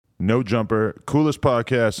No Jumper, coolest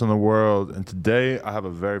podcast in the world. And today I have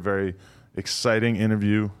a very, very exciting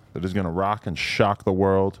interview that is going to rock and shock the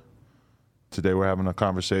world. Today we're having a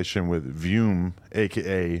conversation with Vume,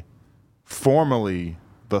 a.k.a. formerly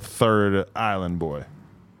the Third Island Boy.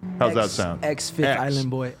 How's that sound? Ex-Fifth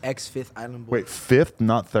Island Boy. Ex-Fifth Island Boy. Wait, fifth,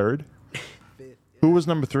 not third? Fifth. Who was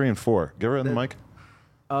number 3 and 4? Get right in the mic.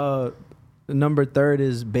 Number 3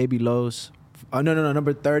 is Baby Lowe's. No.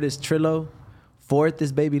 Number 3 is Trillo. 4th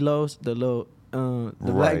is Baby Lowe's, the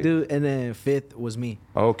black dude, and then 5th was me.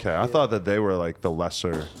 Okay, I thought that they were like the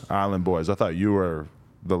lesser Island Boys. I thought you were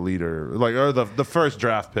the leader, like, or the first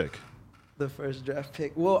draft pick. The first draft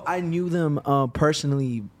pick. Well, I knew them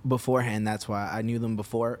personally beforehand. That's why I knew them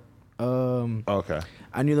before. Okay.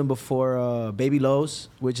 I knew them before Baby Lowe's,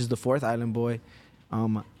 which is the 4th Island Boy.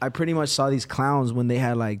 I pretty much saw these clowns when they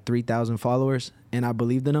had like 3,000 followers, and I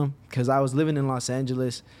believed in them because I was living in Los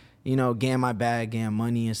Angeles, you know, getting my bag, getting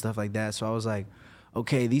money and stuff like that. So I was like,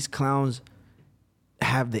 okay, these clowns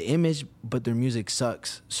have the image, but their music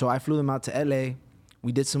sucks. So I flew them out to LA.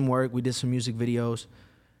 We did some work. We did some music videos.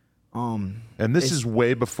 And this is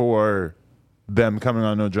way before them coming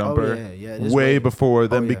on No Jumper. Oh, yeah. Way before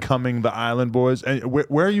them becoming the Island Boys. And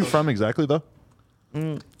where are you from exactly, though?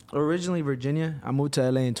 Originally Virginia. I moved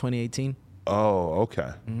to LA in 2018. Oh,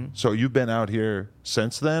 okay. Mm-hmm. So you've been out here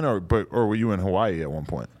since then, or were you in Hawaii at one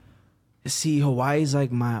point? See, Hawaii's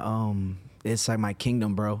like my it's like my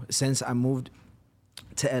kingdom, bro. Since I moved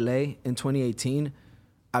to LA in 2018,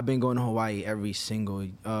 I've been going to Hawaii every single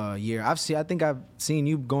year. I think I've seen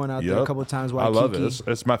you going out there a couple of times. I love it.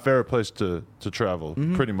 It's my favorite place to travel,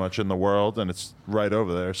 pretty much in the world, and it's right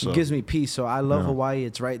over there. So it gives me peace. So I love Hawaii.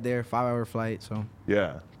 It's right there, 5-hour flight. So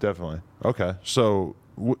yeah, definitely. Okay, so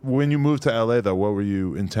when you moved to LA, though, what were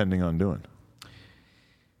you intending on doing?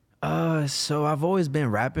 So I've always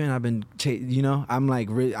been rapping. I've been,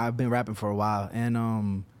 I've been rapping for a while,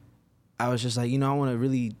 and I was just like, I want to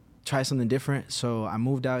really try something different. So I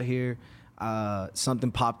moved out here.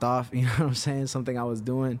 Something popped off, you know what I'm saying? Something I was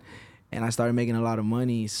doing, and I started making a lot of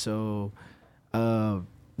money. So in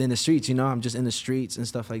the streets, I'm just in the streets and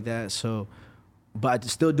stuff like that. So, but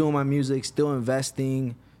still doing my music, still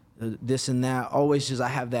investing, this and that. Always just I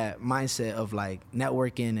have that mindset of like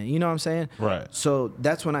networking, and you know what I'm saying? Right. So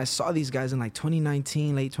that's when I saw these guys in like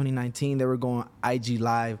 2019, late 2019. They were going IG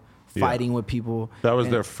Live, fighting with people. That was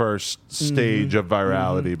their first stage of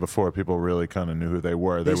virality before people really kind of knew who they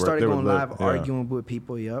were. They started going live, arguing with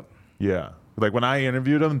people. Yep. Yeah. Like when I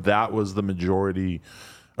interviewed them, that was the majority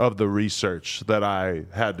of the research that I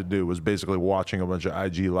had to do, was basically watching a bunch of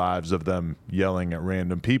IG lives of them yelling at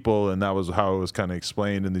random people. And that was how it was kind of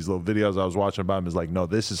explained in these little videos I was watching about them. Is like, no,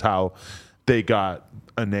 this is how they got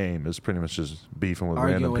a name, is pretty much just beefing with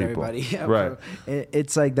random people. Everybody. Yeah, right.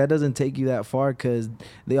 It's like that doesn't take you that far, because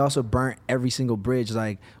they also burnt every single bridge,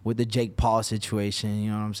 like with the Jake Paul situation. You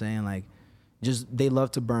know what I'm saying? Like, just they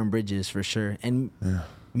love to burn bridges for sure. And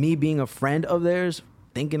me being a friend of theirs,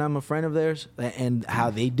 thinking I'm a friend of theirs, and how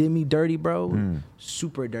they did me dirty, bro,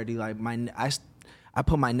 super dirty. Like I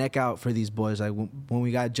put my neck out for these boys. Like when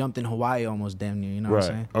we got jumped in Hawaii, almost damn near. You know what I'm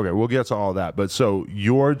saying? Okay, we'll get to all that. But so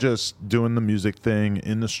you're just doing the music thing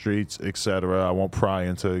in the streets, etc. I won't pry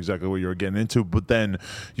into exactly what you're getting into, but then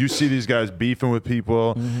you see these guys beefing with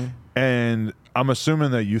people, and I'm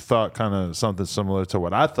assuming that you thought kind of something similar to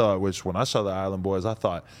what I thought. Which when I saw the Island Boys, I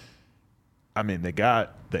thought, I mean, they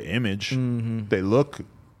got the image, they look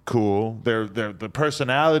cool. They're the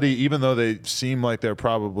personality, even though they seem like they're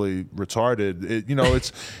probably retarded,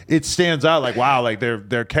 it stands out. Like, wow, like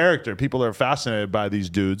their character. People are fascinated by these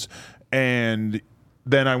dudes. And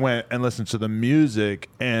then I went and listened to the music,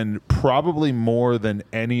 and probably more than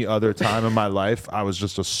any other time in my life, I was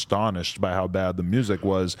just astonished by how bad the music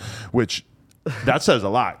was, which that says a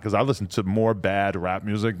lot, because I listened to more bad rap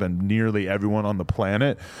music than nearly everyone on the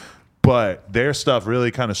planet. But their stuff really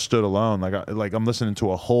kind of stood alone. Like I'm listening to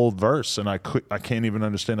a whole verse, and I can't even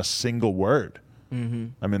understand a single word. I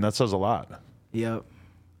mean, that says a lot. Yep.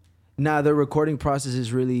 Nah, the recording process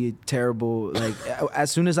is really terrible. Like as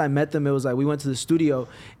soon as I met them, it was like we went to the studio,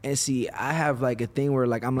 and see, I have like a thing where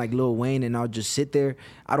like I'm like Lil Wayne, and I'll just sit there.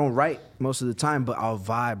 I don't write most of the time, but I'll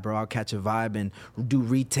vibe, bro. I'll catch a vibe and do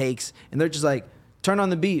retakes, and they're just like, turn on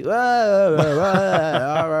the beat. That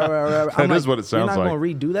is what it sounds like. You're not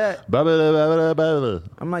going to redo that?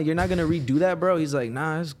 I'm like, you're not going to redo that, bro? He's like,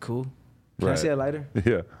 nah, it's cool. Can I see a lighter?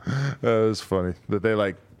 Yeah. That was funny. That they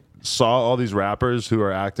like saw all these rappers who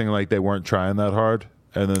are acting like they weren't trying that hard,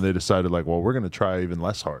 and then they decided like, well, we're going to try even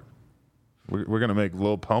less hard. We're going to make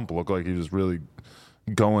Lil Pump look like he was really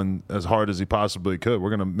going as hard as he possibly could.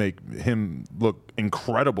 We're going to make him look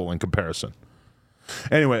incredible in comparison.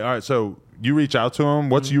 Anyway, all right. So you reach out to them.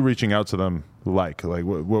 What's you reaching out to them like? Like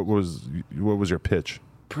what was your pitch?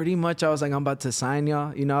 Pretty much, I was like, I'm about to sign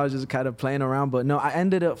y'all. You know, I was just kind of playing around. But no, I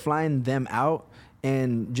ended up flying them out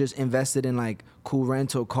and just invested in like cool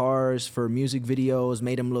rental cars for music videos,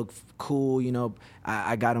 made them look cool. You know,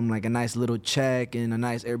 I got them like a nice little check and a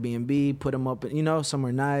nice Airbnb, put them up, you know,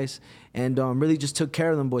 somewhere nice. And really just took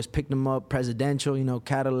care of them boys, picked them up, presidential, you know,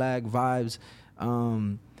 Cadillac vibes.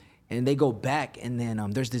 And they go back, and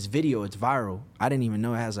then there's this video, it's viral. I didn't even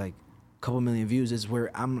know it has like a couple million views.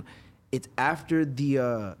 It's after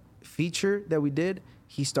the feature that we did,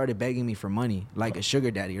 he started begging me for money, like a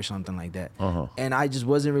sugar daddy or something like that. And I just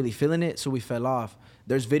wasn't really feeling it, so we fell off.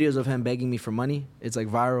 There's videos of him begging me for money. It's like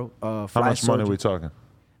viral. How much money are we talking?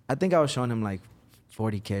 I think I was showing him like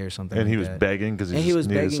 $40K or something. And like he was that. begging because he was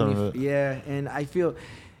begging some me. of it? Yeah, and I feel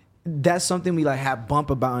that's something we like had bump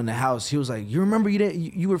about in the house. He was like, "You remember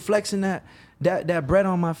you were flexing that bread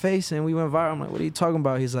on my face, and we went viral." I'm like, "What are you talking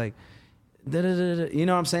about?" He's like, da-da-da-da. You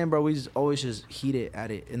know what I'm saying, bro? We just always just heated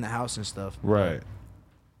at it in the house and stuff. Right.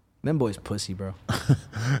 Them boys pussy, bro.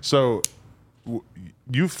 So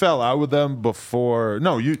you fell out with them before?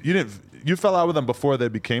 No, you didn't. You fell out with them before they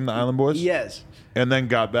became the Island Boys? Yes. And then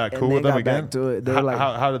got back cool And with then them got again? back to it. They were like-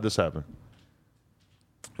 how did this happen?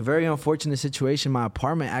 A very unfortunate situation. My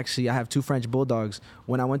apartment, actually, I have 2 French bulldogs.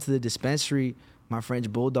 When I went to the dispensary, my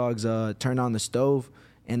French bulldogs turned on the stove,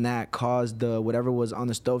 and that caused whatever was on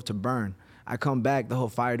the stove to burn. I come back, the whole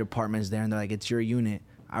fire department's there, and they're like, "It's your unit."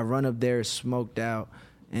 I run up there, smoked out,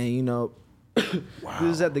 and you know, Wow.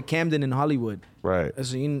 this is at the Camden in Hollywood. Right.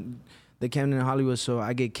 So the Camden in Hollywood. So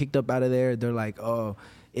I get kicked up out of there. They're like, "Oh,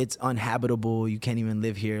 it's uninhabitable. You can't even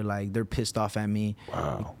live here." Like, they're pissed off at me.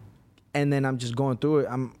 Wow. And then I'm just going through it.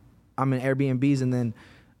 I'm in Airbnbs, and then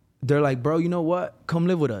they're like, "Bro, you know what? Come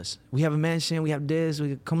live with us. We have a mansion. We have this.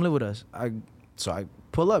 Come live with us." So I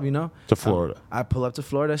pull up, you know, To Florida. I pull up to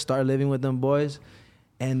Florida, start living with them boys,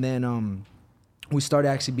 and then we started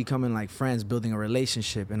actually becoming like friends, building a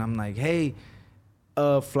relationship. And I'm like, "Hey,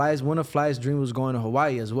 one of Fly's dreams was going to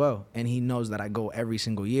Hawaii as well, and he knows that I go every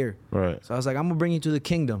single year." Right. So I was like, "I'm gonna bring you to the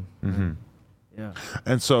kingdom." Mm-hmm. Yeah.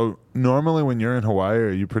 And so normally when you're in Hawaii,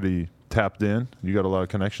 are you pretty tapped in? You got a lot of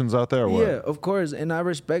connections out there or what? Yeah, of course. And I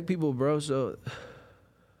respect people, bro. So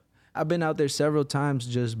I've been out there several times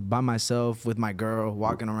just by myself with my girl,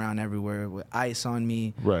 walking around everywhere with ice on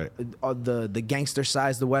me. Right. All the gangster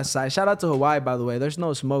sides, the west side. Shout out to Hawaii, by the way. There's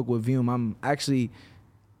no smoke with Vume. I'm actually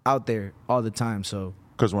out there all the time. So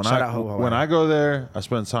Because when shout out Hawaii. I go there, I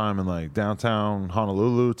spend time in like downtown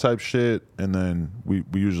Honolulu type shit, and then we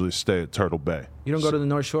usually stay at Turtle Bay. You don't go to the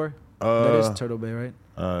North Shore? That is Turtle Bay, right?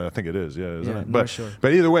 I think it is, yeah, isn't Yeah, it? North Shore.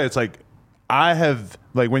 But either way, it's like I have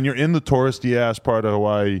like when you're in the touristy ass part of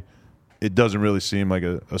Hawaii, it doesn't really seem like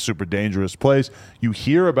a super dangerous place. You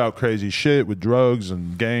hear about crazy shit with drugs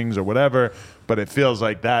and gangs or whatever, but it feels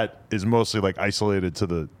like that is mostly like isolated to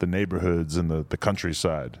the neighborhoods and the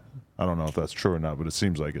countryside. I don't know if that's true or not, but it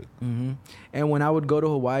seems like it. Mm-hmm. And when I would go to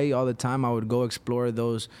Hawaii all the time, I would go explore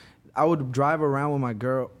those. I would drive around with my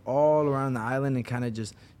girl all around the island and kind of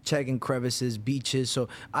just checking crevices, beaches. So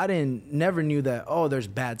I never knew that, oh, there's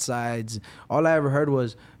bad sides. All I ever heard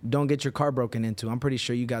was, don't get your car broken into. I'm pretty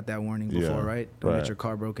sure you got that warning before, Yeah, right? Don't right. get your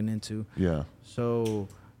car broken into. Yeah. So,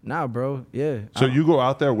 nah, bro, yeah. So you go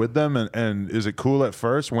out there with them, and is it cool at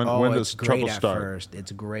first? When does it's great trouble at start? first.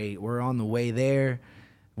 It's great. We're on the way there.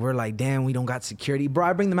 We're like, damn, we don't got security. Bro,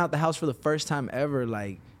 I bring them out the house for the first time ever,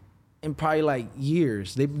 like, in probably, like,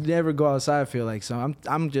 years. They never go outside, I feel like. So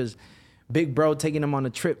I'm just big bro taking them on a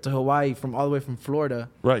trip to Hawaii all the way from Florida.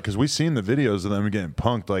 Right, because we've seen the videos of them getting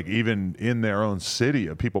punked, like even in their own city,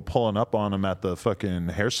 of people pulling up on them at the fucking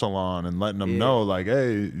hair salon and letting them know, like,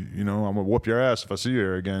 hey, you know, I'm gonna whoop your ass if I see you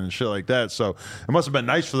here again and shit like that. So it must have been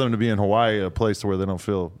nice for them to be in Hawaii, a place where they don't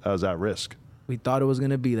feel as at risk. We thought it was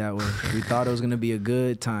going to be that way. We thought it was going to be a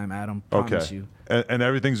good time, Adam. Promise you. And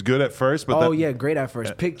everything's good at first, but yeah, great at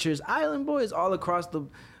first. Pictures, Island Boys all across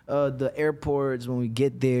the airports when we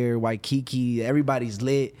get there, Waikiki, everybody's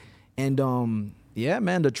lit. And yeah,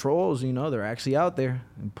 man, the trolls, you know, they're actually out there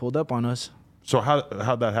and pulled up on us. So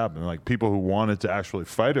how'd that happen? Like people who wanted to actually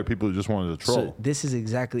fight, or people who just wanted to troll? So this is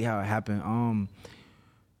exactly how it happened.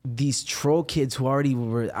 These troll kids who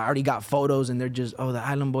already got photos, and they're just, oh, the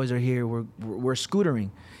Island Boys are here. We're scootering.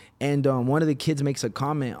 And one of the kids makes a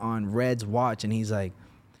comment on Red's watch, and he's like,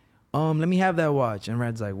 let me have that watch. And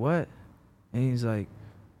Red's like, what? And he's like,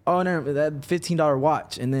 oh, no, that $15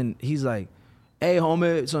 watch. And then he's like, hey,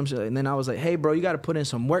 homie, some shit. And then I was like, hey, bro, you got to put in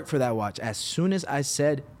some work for that watch. As soon as I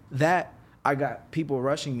said that, I got people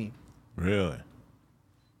rushing me, Really?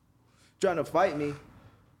 trying to fight me.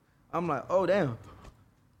 I'm like, oh, damn.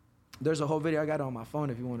 There's a whole video I got on my phone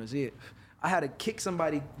if you want to see it. I had to kick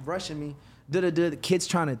somebody rushing me. The kids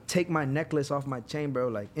trying to take my necklace off my chain, bro.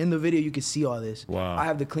 Like, in the video, you can see all this. Wow. I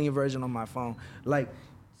have the clean version on my phone. Like,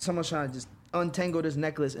 someone's trying to just untangle this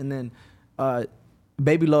necklace, and then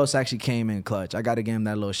Baby Los actually came in clutch. I got to give him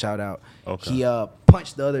that little shout out. Okay. He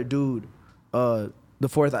punched the other dude. The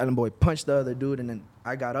fourth Island boy punched the other dude, and then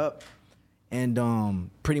I got up, and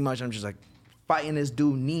pretty much I'm just like fighting this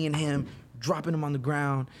dude, kneeing him, dropping him on the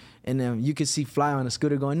ground. And then you can see Fly on a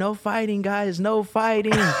scooter going, "No fighting, guys, no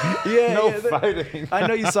fighting." Yeah, No fighting. I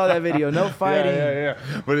know you saw that video. No fighting. Yeah.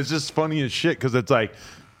 But it's just funny as shit because it's like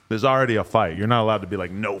there's already a fight. You're not allowed to be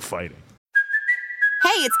like no fighting.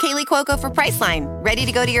 Hey, it's Kaylee Cuoco for Priceline. Ready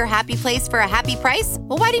to go to your happy place for a happy price?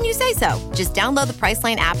 Well, why didn't you say so? Just download the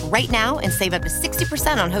Priceline app right now and save up to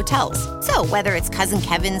 60% on hotels. So whether it's Cousin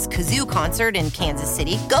Kevin's Kazoo Concert in Kansas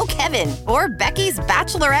City, go Kevin, or Becky's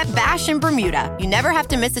Bachelorette Bash in Bermuda, you never have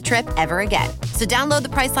to miss a trip ever again. So download the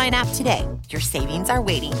Priceline app today. Your savings are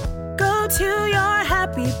waiting. Go to your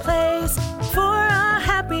happy place for a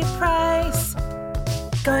happy price.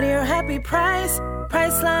 Go to your happy price,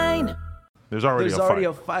 Priceline. There's already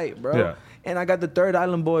a fight, bro. Yeah. And I got the third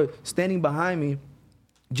Island boy standing behind me,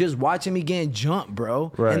 just watching me getting jumped,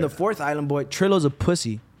 bro. Right. And the fourth Island boy, Trillo's a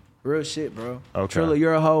pussy. Real shit, bro. Okay. Trillo,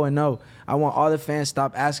 you're a hoe, and no, I want all the fans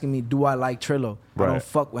stop asking me, do I like Trillo? I Right. don't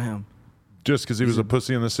fuck with him. Just because he was a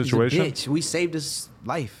pussy in this He's a situation? bitch. We saved his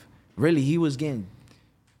life. Really, he was getting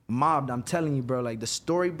mobbed. I'm telling you, bro. Like, the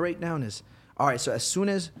story breakdown is, all right, so as soon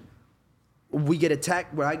as we get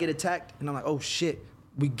attacked, where I get attacked, and I'm like, oh shit,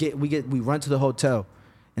 we run to the hotel,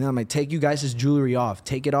 and I'm like, take you guys' jewelry off,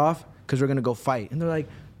 take it off, because we're gonna go fight. And they're like,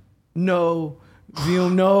 no,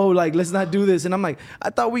 Vium, no, like, let's not do this. And I'm like, I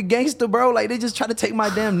thought we gangster, bro. Like, they just try to take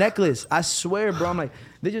my damn necklace. I swear, bro. I'm like,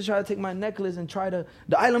 they just try to take my necklace and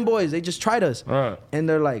the Island boys, they just tried us. Right. And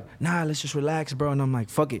they're like, nah, let's just relax, bro. And I'm like,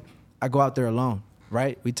 fuck it. I go out there alone,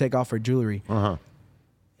 right? We take off our jewelry. Uh-huh.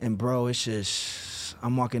 And bro, it's just,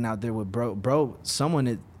 I'm walking out there with bro, someone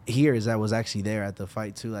that hears that was actually there at the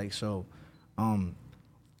fight too. Like, so, I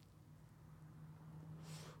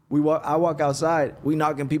walk outside, we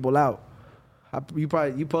knocking people out. You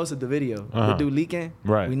posted the video. The dude leaking.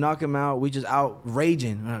 Right. We knock him out. We just out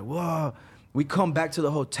raging. We're like, whoa. We come back to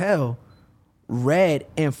the hotel. Red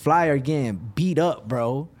and Fly are getting beat up,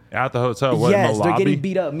 bro. At the hotel? What, yes, in the they're lobby? getting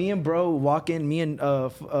beat up. Me and bro walking. Me and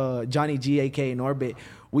Johnny G, aka Norbit.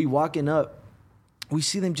 We walking up. We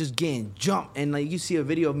see them just getting jumped, and like you see a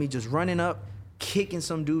video of me just running up, kicking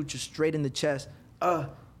some dude just straight in the chest.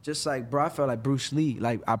 Just like, bro, I felt like Bruce Lee.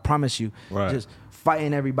 Like, I promise you, Right. just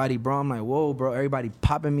fighting everybody, bro. I'm like, whoa, bro. Everybody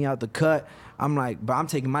popping me out the cut. I'm like, but I'm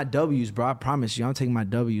taking my W's, bro. I promise you, I'm taking my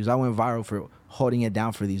W's. I went viral for holding it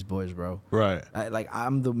down for these boys, bro. Right.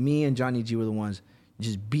 Me and Johnny G were the ones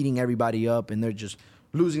just beating everybody up, and they're just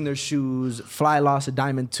losing their shoes. Fly lost a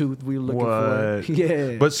diamond tooth. We were looking What? for.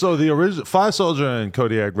 Yeah. But so the original Fly Soldier and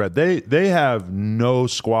Kodiak Red, they have no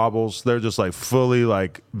squabbles. They're just like fully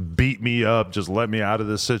like beat me up, just let me out of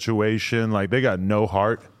this situation. Like they got no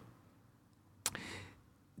heart.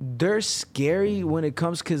 They're scary when it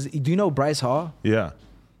comes, because do you know Bryce Hall? Yeah.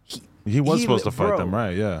 He was supposed to fight bro, them,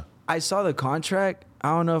 right? Yeah. I saw the contract. I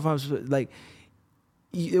don't know if I'm like,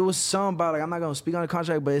 it was something about like, I'm not gonna speak on the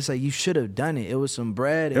contract, but it's like you should have done it. It was some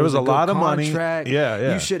bread. It was a good lot of money. contract.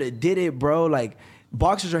 Yeah. You should have did it, bro. Like,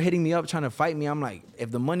 boxers are hitting me up trying to fight me. I'm like, if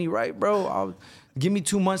the money right, bro, I'll give me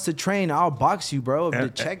 2 months to train. I'll box you, bro. If the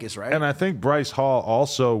check is right. And I think Bryce Hall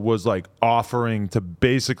also was like offering to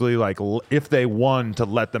basically like if they won to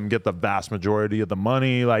let them get the vast majority of the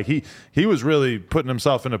money. Like he was really putting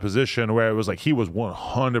himself in a position where it was like he was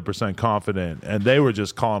 100% confident, and they were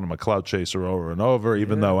just calling him a clout chaser over and over.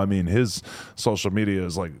 Even though I mean his social media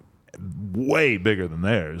is like way bigger than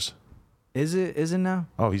theirs. Is it now?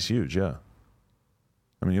 Oh, he's huge. Yeah.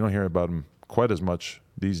 I mean, you don't hear about him quite as much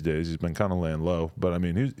these days. He's been kind of laying low, but I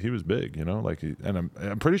mean, he was big, you know. Like, and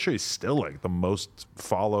I'm pretty sure he's still like the most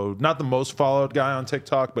followed, not the most followed guy on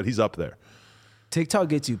TikTok, but he's up there. TikTok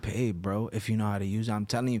gets you paid, bro, if you know how to use it. I'm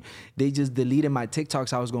telling you, they just deleted my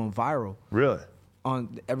TikToks. I was going viral Really?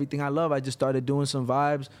 on everything I love. I just started doing some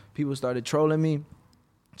vibes. People started trolling me,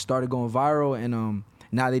 started going viral, and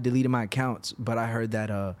now they deleted my accounts. But I heard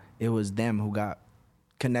that it was them who got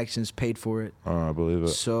connections paid for it. Oh, I believe it.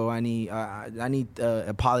 So I need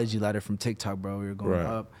apology letter from TikTok, bro. We were going Right.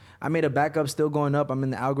 up. I made a backup, still going up. I'm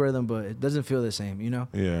in the algorithm, but it doesn't feel the same, you know?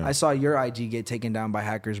 Yeah. I saw your IG get taken down by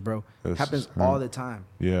hackers, bro. This- Happens all the time.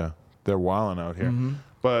 Yeah, they're wilding out here. Mm-hmm.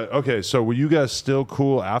 But okay, so were you guys still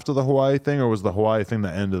cool after the Hawaii thing, or was the Hawaii thing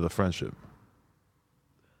the end of the friendship?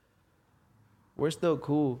 We're still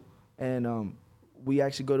cool, and we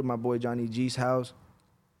actually go to my boy Johnny G's house.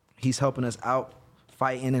 He's helping us out,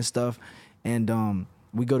 fighting and stuff. And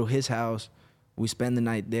we go to his house. We spend the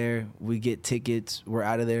night there. We get tickets. We're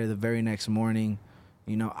out of there the very next morning.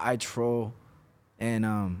 You know, I troll.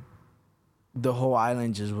 And the whole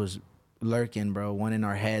island just was lurking, bro. One in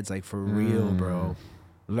our heads, like, for real, bro.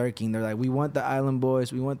 Lurking. They're like, we want the island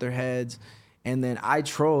boys. We want their heads. And then I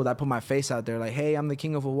trolled. I put my face out there like, hey, I'm the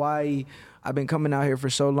king of Hawaii. I've been coming out here for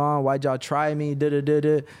so long. Why'd y'all try me?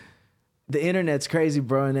 Da-da-da-da. The internet's crazy,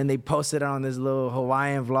 bro. And then they posted it on this little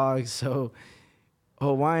Hawaiian vlog. So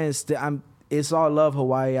Hawaiians, it's all love,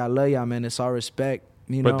 Hawaii. I love y'all, man. It's all respect.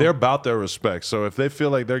 You know? But they're about their respect. So if they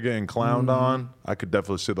feel like they're getting clowned on, I could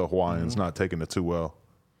definitely see the Hawaiians not taking it too well.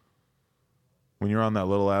 When you're on that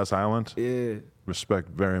little ass island, respect,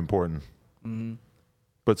 very important.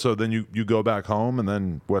 But so then you go back home, and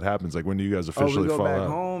then what happens? Like, when do you guys officially fall out? We go back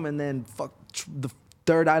home, and then the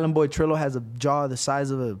third island boy, Trillo, has a jaw the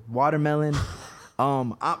size of a watermelon.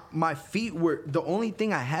 My feet were, the only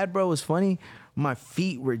thing I had, bro, was funny. My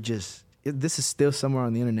feet were just, this is still somewhere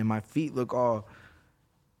on the internet. My feet look all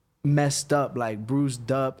messed up, like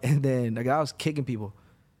bruised up. And then, like, I was kicking people,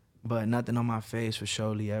 but nothing on my face for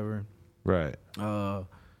surely ever. Right.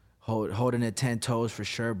 Holding it 10 toes for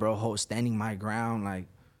sure, bro. Standing my ground, like,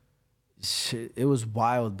 shit. It was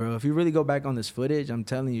wild, bro. If you really go back on this footage, I'm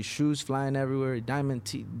telling you, shoes flying everywhere,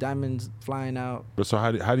 diamonds flying out. But so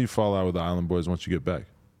how do you fall out with the Island Boys once you get back?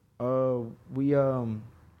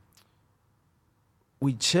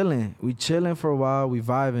 We chilling for a while, we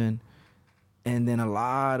vibing, and then a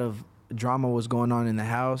lot of drama was going on in the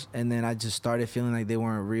house, and then I just started feeling like they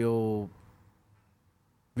weren't real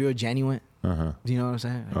genuine. Do you know what I'm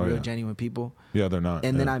saying? Like, real genuine people. Yeah, they're not.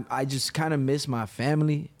 And then I just kind of missed my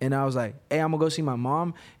family, and I was like, hey, I'm gonna go see my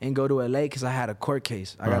mom and go to LA because I had a court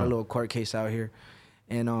case. I got a little court case out here,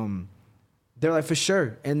 and they're like, for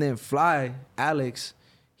sure. And then Fly, Alex,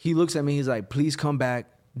 he looks at me, he's like, please come back,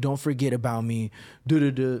 don't forget about me.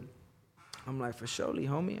 I'm like, for surely,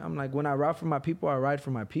 homie. I'm like, when I ride for my people, I ride for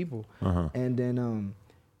my people. And then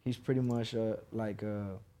he's pretty much like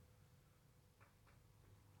a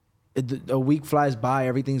week flies by,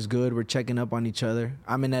 everything's good, we're checking up on each other.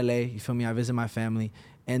 I'm in LA, you feel me? I visit my family,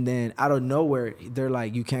 and then out of nowhere, they're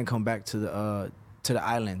like, you can't come back to the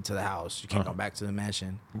island, to the house. You can't come back to the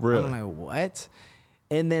mansion. Really? I'm like, what?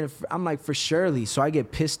 And then I'm like, for surely. So I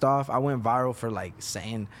get pissed off. I went viral for like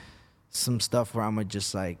saying some stuff where I'm gonna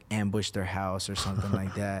just like ambush their house or something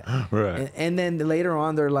like that. Right. And then later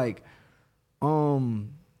on, they're like,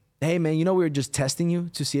 hey man, you know, we were just testing you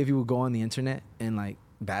to see if you would go on the internet and like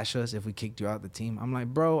bash us if we kicked you out the team. I'm like,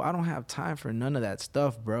 bro, I don't have time for none of that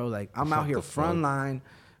stuff, bro. Like, I'm out here frontline,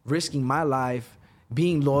 risking my life,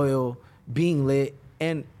 being loyal, being lit,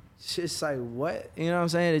 and it's just like, what? You know what I'm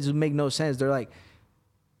saying? It just make no sense. They're like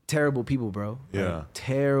terrible people, bro. Yeah. Like,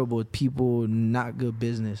 terrible people, not good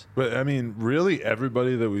business. But I mean, really,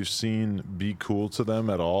 everybody that we've seen be cool to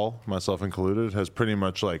them at all, myself included, has pretty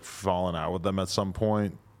much like fallen out with them at some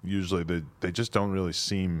point. Usually they just don't really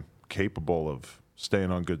seem capable of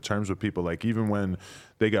staying on good terms with people. Like, even when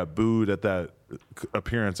they got booed at that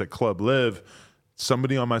appearance at Club Live,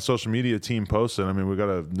 somebody on my social media team posted, I mean, we got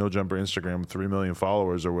a No Jumper Instagram with 3 million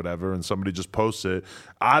followers or whatever, and somebody just posted,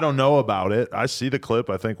 I don't know about it. I see the clip,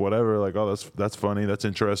 I think whatever, like, oh, that's funny, that's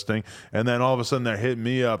interesting. And then all of a sudden they're hitting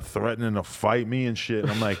me up, threatening to fight me and shit.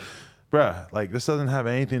 And I'm like, bruh, like, this doesn't have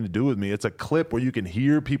anything to do with me. It's a clip where you can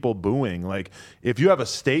hear people booing. Like, if you have a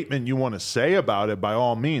statement you want to say about it, by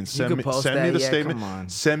all means, send me the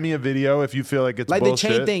statement. Send me a video if you feel like it's like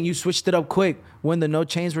bullshit. The chain thing, you switched it up quick. When the no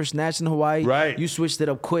chains were snatched in Hawaii, right, you switched it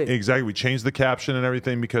up quick. Exactly. We changed the caption and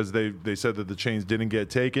everything because they said that the chains didn't get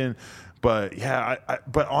taken. But yeah,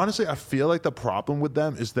 but honestly, I feel like the problem with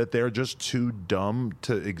them is that they're just too dumb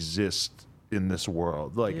to exist in this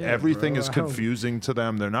world. Like, everything is confusing to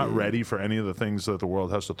them. They're not ready for any of the things that the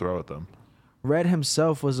world has to throw at them. Red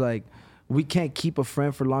himself was like, we can't keep a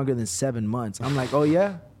friend for longer than 7 months. I'm like, oh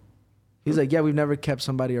yeah? He's like, yeah, we've never kept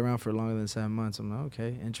somebody around for longer than 7 months. I'm like,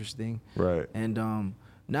 okay, interesting. Right. And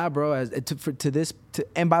nah, bro,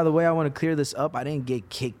 and by the way, I want to clear this up. I didn't get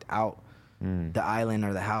kicked out the island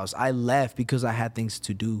or the house. I left because I had things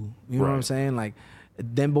to do. You know what I'm saying? Like,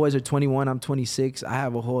 them boys are 21, I'm 26. I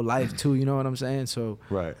have a whole life too, you know what I'm saying? So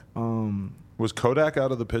right. Was Kodak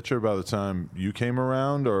out of the picture by the time you came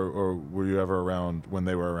around, or were you ever around when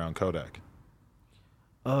they were around Kodak?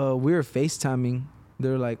 We were FaceTiming.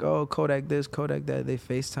 They're like, oh, Kodak this, Kodak that. They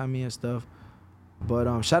FaceTime me and stuff.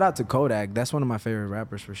 But shout out to Kodak. That's one of my favorite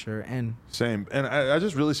rappers for sure. And Same. And I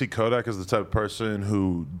just really see Kodak as the type of person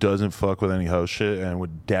who doesn't fuck with any host shit and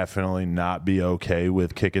would definitely not be okay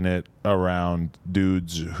with kicking it around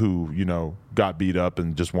dudes who, you know, got beat up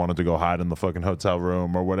and just wanted to go hide in the fucking hotel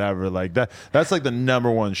room or whatever. Like that's like the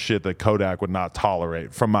number one shit that Kodak would not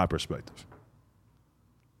tolerate from my perspective.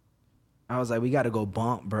 I was like, we got to go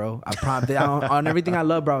bump, bro. I prompted on everything I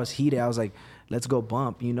love, bro. I was heated. I was like, let's go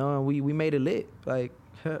bump, you know, and we made it lit. Like,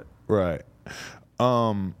 right.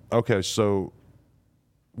 Okay, so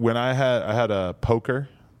when I had a Poker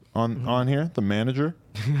on here, the manager.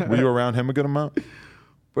 Were you around him a good amount?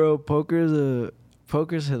 Bro, Poker's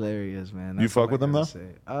hilarious, man. You fuck with him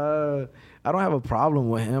though? I don't have a problem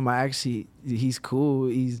with him. He's cool.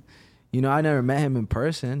 You know, I never met him in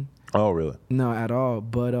person. Oh, really? No, at all.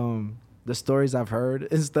 But the stories I've heard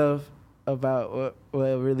and stuff about what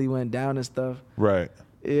really went down and stuff. Right.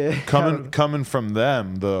 Yeah. Coming from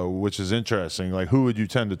them though, which is interesting. Like, who would you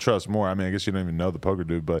tend to trust more? I mean, I guess you don't even know the Poker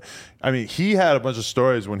dude, but I mean, he had a bunch of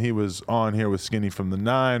stories when he was on here with Skinny from the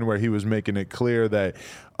 9, where he was making it clear that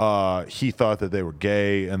he thought that they were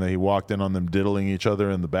gay, and that he walked in on them diddling each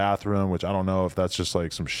other in the bathroom. Which I don't know if that's just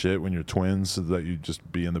like some shit when you're twins, so that you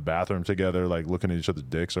just be in the bathroom together, like looking at each other's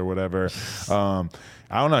dicks or whatever.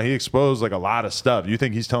 I don't know. He exposed like a lot of stuff. You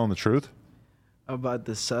think he's telling the truth? About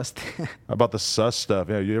the sus About the sus stuff.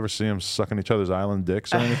 Yeah, you ever see them sucking each other's island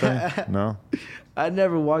dicks or anything? No? I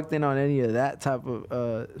never walked in on any of that type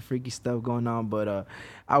of freaky stuff going on, but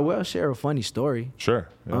I will share a funny story. Sure.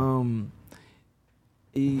 Yeah.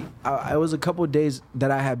 It was a couple of days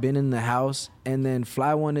that I had been in the house, and then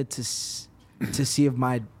Fly wanted to see if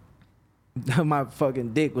my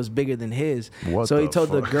fucking dick was bigger than his. So he told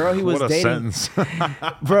the girl he was dating.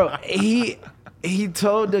 Bro, he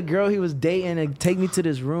told the girl he was dating to take me to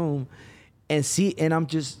this room and see, and I'm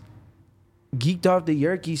just geeked off the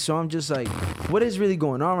yerky, so I'm just like, what is really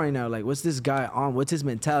going on right now? Like, what's this guy on? What's his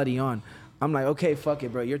mentality on? I'm like, okay, fuck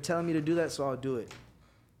it, bro. You're telling me to do that, so I'll do it.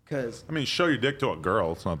 Cause I mean, show your dick to a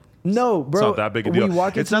girl. It's not. No, bro. It's not that big a deal.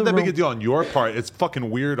 It's not that big a room. deal on your part. It's fucking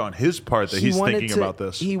weird on his part that he's thinking about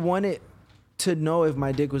this. He wanted to know if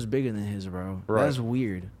my dick was bigger than his, bro. Right. That's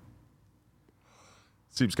weird.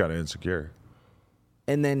 Seems kind of insecure.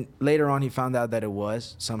 And then later on, he found out that it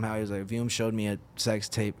was. Somehow he was like, Vium showed me a sex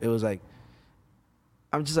tape. It was like,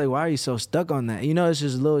 I'm just like, why are you so stuck on that? You know, it's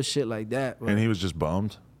just little shit like that. And he was just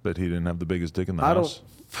bummed that he didn't have the biggest dick in the house.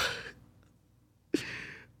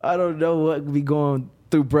 I don't know what be going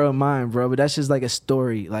through bro's mind, bro, but that's just like a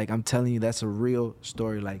story. Like, I'm telling you, that's a real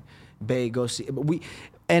story. Like, babe, go see. But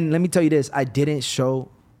and let me tell you this,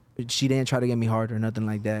 she didn't try to get me hard or nothing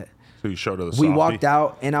like that. So you showed her the We softie? walked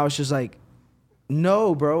out, and I was just like,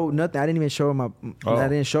 no, bro, nothing. I didn't even show her I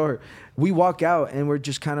didn't show her. We walk out, and we're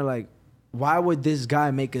just kind of like, why would this guy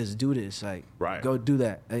make us do this? Like, right. Go do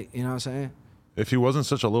that. Like, you know what I'm saying? If he wasn't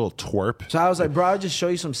such a little twerp. So I was like, bro, I'll just show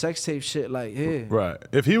you some sex tape shit. Like, yeah. Right.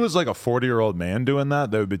 If he was like a 40-year-old man doing that,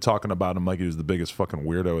 they would be talking about him like he was the biggest fucking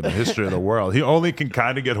weirdo in the history of the world. He only can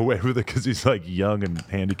kind of get away with it because he's like young and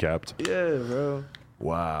handicapped. Yeah, bro.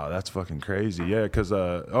 Wow, that's fucking crazy. Yeah, because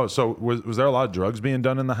so was there a lot of drugs being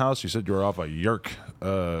done in the house? You said you were off a yerk.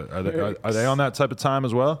 Are they on that type of time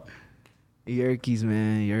as well? Yerkies,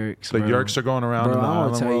 man, yerks. The yerks are going around. Bro, in the I want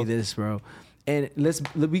island to tell world? you this, bro. And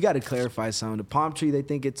we got to clarify something. The palm tree, they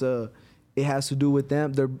think it has to do with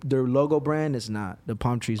them. Their logo brand is not. The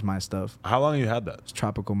palm tree's my stuff. How long you had that? It's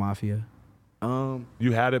Tropical Mafia.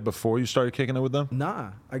 You had it before you started kicking it with them?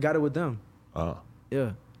 Nah, I got it with them. Oh.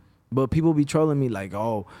 Yeah. But people be trolling me like,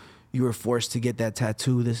 oh, you were forced to get that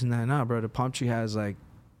tattoo, this and that. Nah, bro, the palm tree has like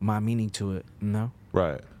my meaning to it, you know?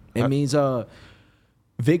 Right. It means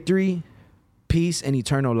victory, peace, and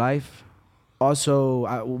eternal life.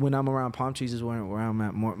 Also, when I'm around palm trees is where I'm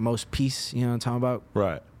at most peace, you know what I'm talking about?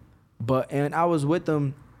 Right. And I was with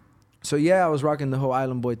them. So yeah, I was rocking the whole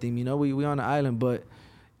Island Boy theme. You know, we on the island, but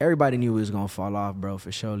everybody knew we was gonna fall off, bro,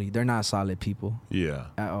 for surely. They're not solid people. Yeah.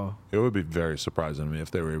 At all. It would be very surprising to me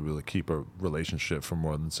if they were able to keep a relationship for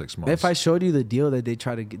more than 6 months. If I showed you the deal that they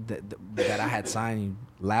try to get that I had signed, you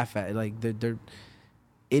laugh at it. Like they're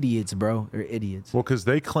idiots, bro. They're idiots. Well, because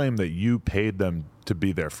they claim that you paid them to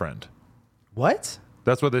be their friend. What?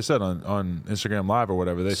 That's what they said on Instagram Live or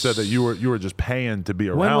whatever. They said that you were just paying to be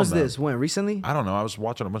around them. When was this? When? Recently? I don't know. I was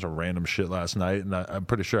watching a bunch of random shit last night, and I'm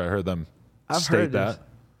pretty sure I heard them state that.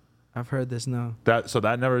 I've heard this, no. So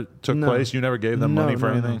that never took place? You never gave them money for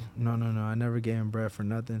anything? No. I never gave them bread for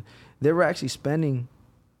nothing. They were actually spending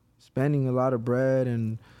a lot of bread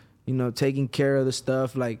and, you know, taking care of the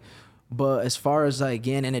stuff. Like, but as far as like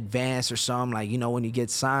getting in advance or something, like, you know, when you get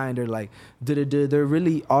signed or like, they're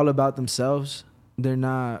really all about themselves. They're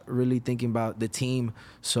not really thinking about the team.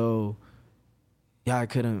 So yeah, I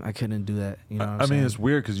couldn't do that. You know what I'm I mean, saying? it's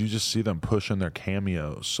weird because you just see them pushing their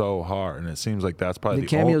cameo so hard, and it seems like that's probably The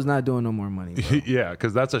cameo's not doing no more money, bro. yeah,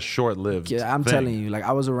 because that's a short-lived. Yeah, I'm thing. telling you, like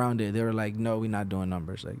I was around it. They were like, "No, we're not doing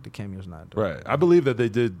numbers. Like the cameo's not doing." Right. I believe that they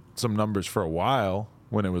did some numbers for a while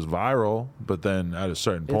when it was viral, but then at a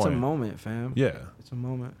certain point, It's a moment, fam. yeah. It's a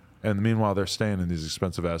moment. And meanwhile, they're staying in these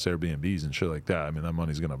expensive ass Airbnbs and shit like that. I mean, that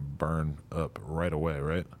money's gonna burn up right away,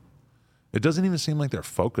 right? It doesn't even seem like they're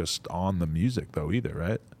focused on the music though, either,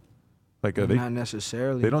 right? Like are Not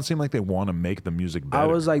necessarily. they don't seem like they want to make the music better. I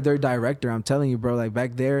was like their director. I'm telling you, bro. Like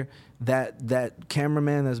back there, that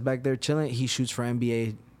cameraman that's back there chilling, he shoots for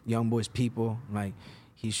NBA YoungBoys people. Like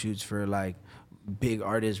he shoots for like big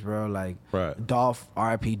artists, bro. Like Right. Dolph,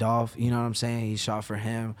 R.I.P. Dolph. You know what I'm saying? He shot for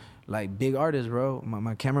him. Like big artists, bro.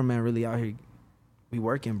 My cameraman really out here. We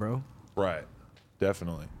working, bro. right.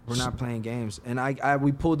 Definitely. We're not playing games. And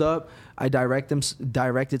we pulled up. I directed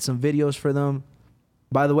some videos for them.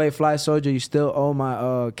 By the way, Fly Soldier, you still owe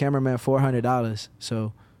my cameraman $400.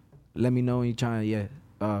 So let me know when you're trying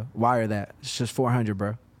to wire that. It's just $400,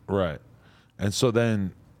 bro. Right. And so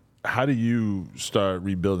then how do you start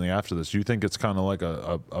rebuilding after this? Do you think it's kind of like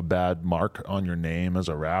a bad mark on your name as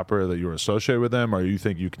a rapper that you're associated with them, or you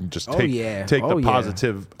think you can just take the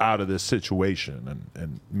positive out of this situation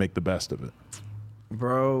and make the best of it?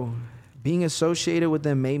 Bro, being associated with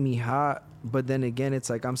them made me hot, but then again, it's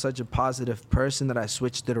like I'm such a positive person that I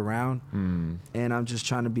switched it around. And I'm just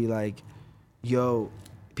trying to be like, yo,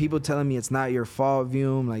 people telling me it's not your fault,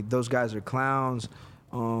 Vume, like those guys are clowns.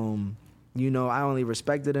 You know, I only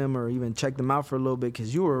respected them or even checked them out for a little bit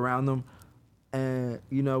because you were around them. And,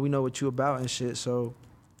 you know, we know what you about and shit. So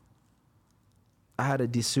I had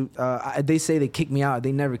a suit. They say they kicked me out.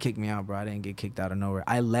 They never kicked me out, bro. I didn't get kicked out of nowhere.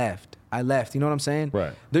 I left. You know what I'm saying?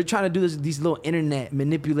 Right. They're trying to do these little internet,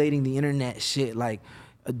 manipulating the internet shit, like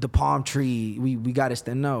the palm tree. We got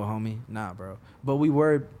to no, homie. Nah, bro. But we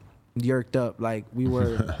were yerked up. Like, we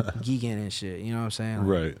were geeking and shit. You know what I'm saying? Like,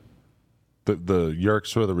 Right. The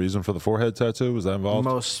yerks were the reason for the forehead tattoo? Was that involved?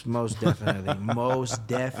 Most definitely. Most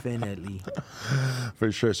definitely.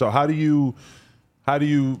 For sure. So how do you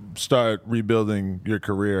start rebuilding your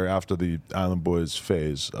career after the Island Boys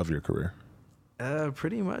phase of your career?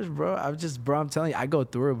 Pretty much, bro. I'm telling you, I go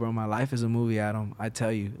through it, bro. My life is a movie, Adam. I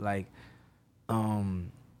tell you, like, I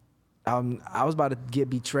was about to get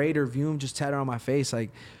betrayed or Vume just tatted on my face. Like,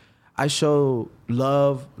 I show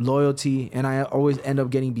love, loyalty, and I always end up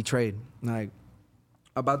getting betrayed. Like,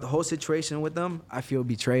 about the whole situation with them, I feel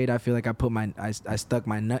betrayed. I feel like I stuck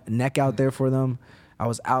my neck out there for them. I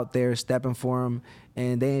was out there stepping for them,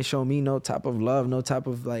 and they ain't show me no type of love, no type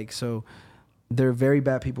of like. So they're very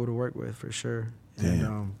bad people to work with for sure. Damn.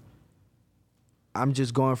 And I'm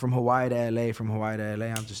just going from Hawaii to LA. From Hawaii to LA,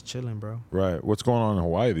 I'm just chilling, bro. Right. What's going on in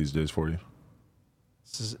Hawaii these days for you?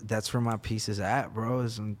 That's where my piece is at, bro.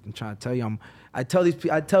 I'm trying to tell you. I tell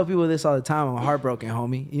people this all the time. I'm heartbroken,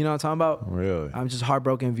 homie. You know what I'm talking about? Really? I'm just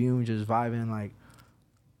heartbroken, viewing, just vibing, like.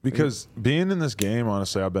 Because being in this game,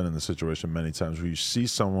 honestly, I've been in this situation many times where you see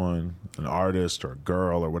someone, an artist or a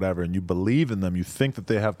girl or whatever, and you believe in them. You think that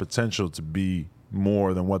they have potential to be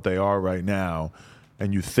more than what they are right now.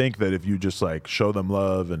 And you think that if you just like show them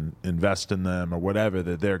love and invest in them or whatever,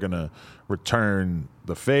 that they're going to return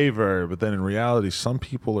the favor. But then in reality, some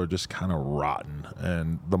people are just kind of rotten.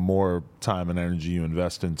 And the more time and energy you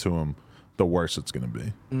invest into them, the worse it's going to be.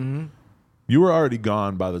 Mm-hmm. You were already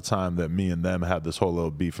gone by the time that me and them had this whole little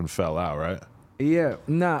beef and fell out, right? Yeah.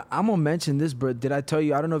 Nah, I'm going to mention this, bro. Did I tell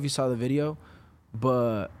you? I don't know if you saw the video,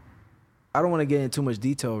 but I don't want to get into too much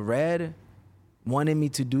detail. Red wanted me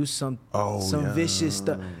to do some vicious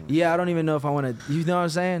stuff. Yeah, I don't even know if I want to. You know what I'm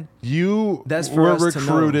saying? That's for were us to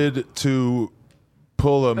know. recruited to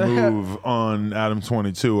pull a move on Adam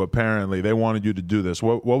 22. Apparently, they wanted you to do this.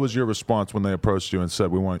 What was your response when they approached you and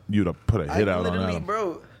said, "We want you to put a hit out on Adam"?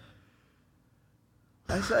 Bro,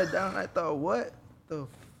 I sat down and I thought, what the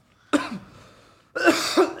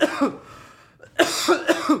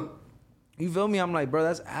you feel me? I'm like, bro,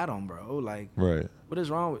 that's Adam, bro. Like, right. What is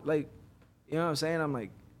wrong with, like, you know what I'm saying? I'm like,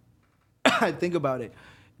 I think about it.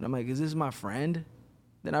 And I'm like, is this my friend?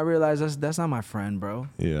 Then I realize that's not my friend, bro.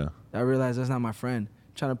 Yeah. I realize that's not my friend.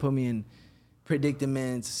 Trying to put me in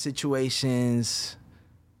predicaments, situations.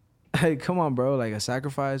 Hey, come on, bro. Like a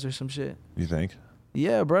sacrifice or some shit. You think?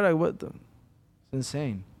 Yeah, bro. Like, what the? It's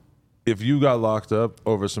insane. If you got locked up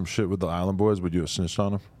over some shit with the Island Boys, would you have snitched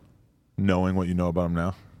on them? Knowing what you know about them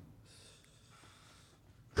now?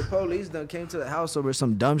 The police done came to the house over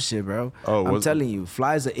some dumb shit, bro. Oh, I'm telling you,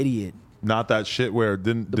 Fly's an idiot. Not that shit where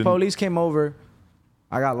The police came over.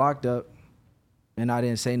 I got locked up. and I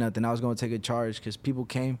didn't say nothing. I was gonna take a charge because people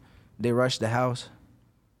came, they rushed the house.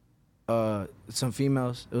 Some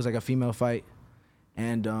females. It was like a female fight,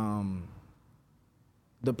 and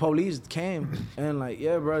the police came and like,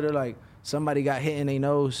 yeah, bro, they're like, somebody got hit in their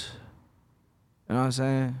nose. You know what I'm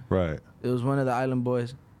saying? Right. It was one of the island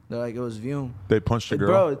boys. They're like, it was Vume. They punched a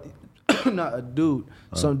girl? Bro, not a dude.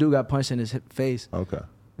 Some dude got punched in his face. Okay.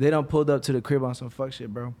 They done pulled up to the crib on some fuck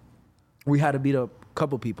shit, bro. We had to beat up a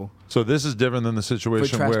couple people. So this is different than the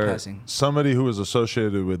situation where trespassing. somebody who was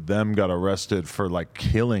associated with them got arrested for like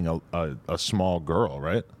killing a small girl,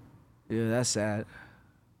 right? Yeah, that's sad.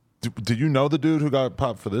 Did you know the dude who got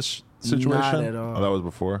popped for this situation? Not at all. Oh, that was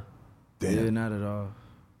before? Damn. Yeah, not at all.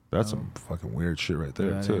 That's some fucking weird shit right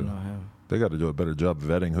there, Yeah, I too. didn't know him. They got to do a better job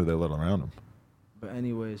vetting who they let around them. But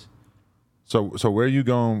anyways, So where are you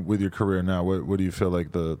going with your career now? What do you feel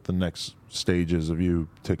like the next stages of you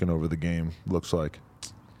taking over the game looks like?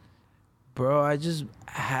 bro, I just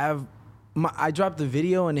have I dropped the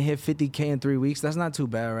video and it hit 50K in 3 weeks. That's not too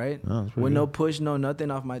bad, right? No, that's pretty With good. no push, no nothing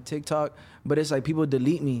off my TikTok. But it's like people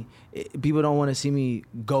delete me. People don't want to see me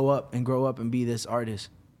go up and grow up and be this artist.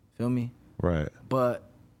 Feel me? Right. But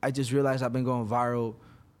I just realized I've been going viral.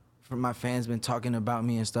 From my fans been talking about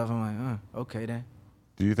me and stuff. I'm like, okay then.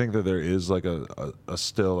 Do you think that there is like a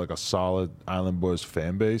still like a solid Island Boys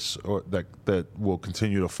fan base or that will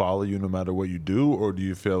continue to follow you no matter what you do, or do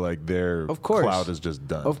you feel like their Of course. cloud is just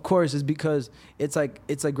done? Of course, it's because it's like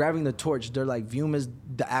grabbing the torch. They're like, Vume is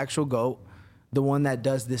the actual GOAT, the one that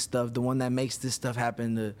does this stuff, the one that makes this stuff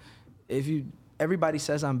happen. Everybody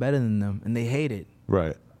says I'm better than them, and they hate it.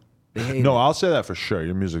 Right. They hate No, it. I'll say that for sure.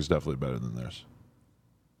 Your music's definitely better than theirs.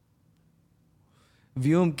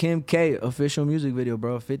 Vume Kim K official music video,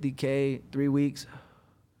 bro. 50K, 3 weeks.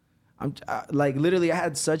 Like literally, I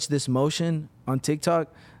had such this motion on TikTok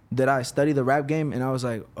that I studied the rap game, and I was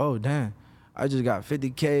like, oh damn, I just got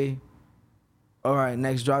 50K. All right,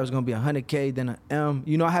 next drop is gonna be 100K, then an M.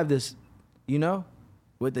 You know, I have this,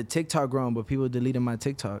 with the TikTok growing, but people deleting my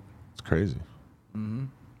TikTok. It's crazy. Mm-hmm.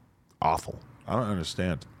 Awful. I don't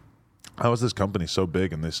understand. How is this company so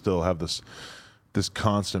big and they still have this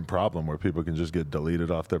constant problem where people can just get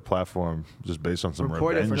deleted off their platform just based on some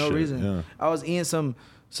Reported revenge for no shit? reason. Yeah. I was eating some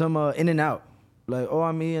In-N-Out. Like,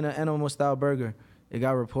 I'm eating an animal style burger. It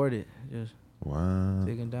got reported. Just Wow.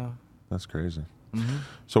 taken down. That's crazy. Mm-hmm.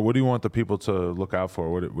 So what do you want the people to look out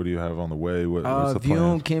for? What do you have on the way? What's the plan?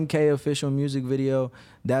 Vume Kim K official music video.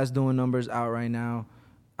 That's doing numbers out right now.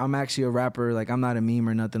 I'm actually a rapper. Like, I'm not a meme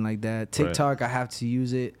or nothing like that. TikTok, I have to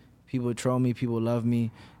use it. People troll me. People love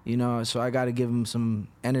me. So I got to give them some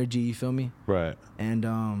energy. You feel me? Right.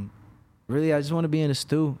 And really, I just want to be in a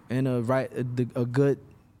stew and a good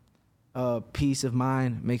peace of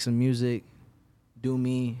mind. Make some music. Do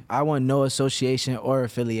me. I want no association or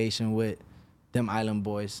affiliation with them Island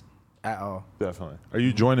Boys at all. Definitely. Are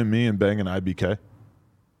you joining me in banging IBK?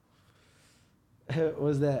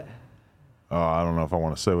 What's that? I don't know if I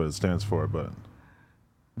want to say what it stands for, but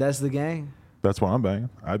That's the gang? that's what I'm banging.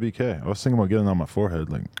 IBK. I was thinking about getting it on my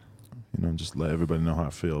forehead, like, just let everybody know how I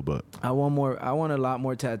feel. But I want a lot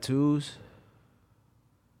more tattoos.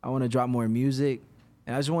 I want to drop more music.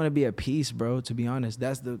 And I just want to be at peace, bro, to be honest.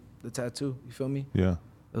 That's the tattoo. You feel me? yeah,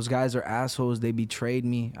 Those guys are assholes. They betrayed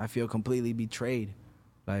me. I feel completely betrayed.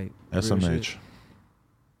 Like, real SMH. shit.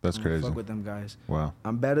 That's I don't crazy. fuck with them guys. Wow.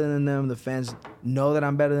 I'm better than them. The fans know that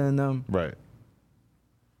I'm better than them. Right.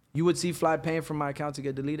 You would see Fly paying for my account to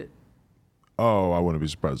get deleted? Oh, I wouldn't be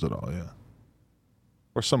surprised at all. Yeah.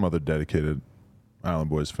 Or some other dedicated Island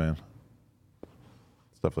Boys fan.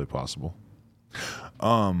 It's definitely possible.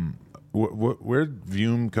 Where'd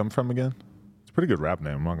Vume come from again? It's a pretty good rap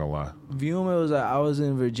name. I'm not gonna lie. Vume, it was like I was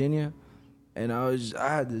in Virginia, and I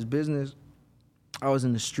had this business. I was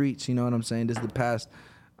in the streets, you know what I'm saying? This is the past.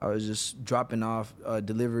 I was just dropping off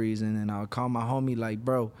deliveries, and then I would call my homie like,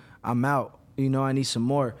 bro, I'm out. I need some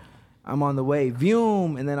more. I'm on the way.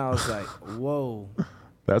 Vume. And then I was like, whoa.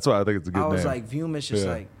 That's why I think it's a good I name. was like, Vume is just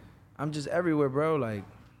Yeah. like, I'm just everywhere, bro. Like,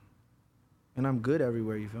 and I'm good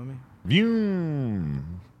everywhere, you feel me? Vume.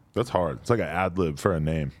 That's hard. It's like an ad lib for a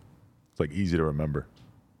name. It's like easy to remember.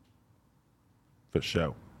 For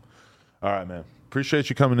sure. All right, man. Appreciate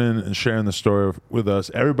you coming in and sharing the story with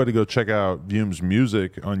us. Everybody go check out Vume's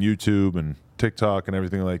music on YouTube and TikTok and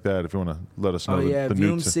everything like that if you want to let us know Oh, yeah. the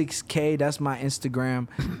new Vume6K, that's my Instagram.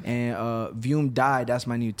 And Vume Died, that's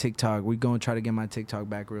my new TikTok. We're going to try to get my TikTok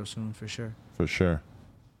back real soon, for sure. For sure.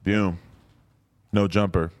 Vume. No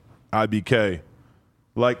Jumper. IBK.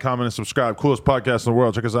 Like, comment, and subscribe. Coolest podcast in the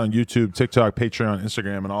world. Check us out on YouTube, TikTok, Patreon,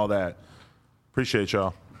 Instagram, and all that. Appreciate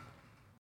y'all.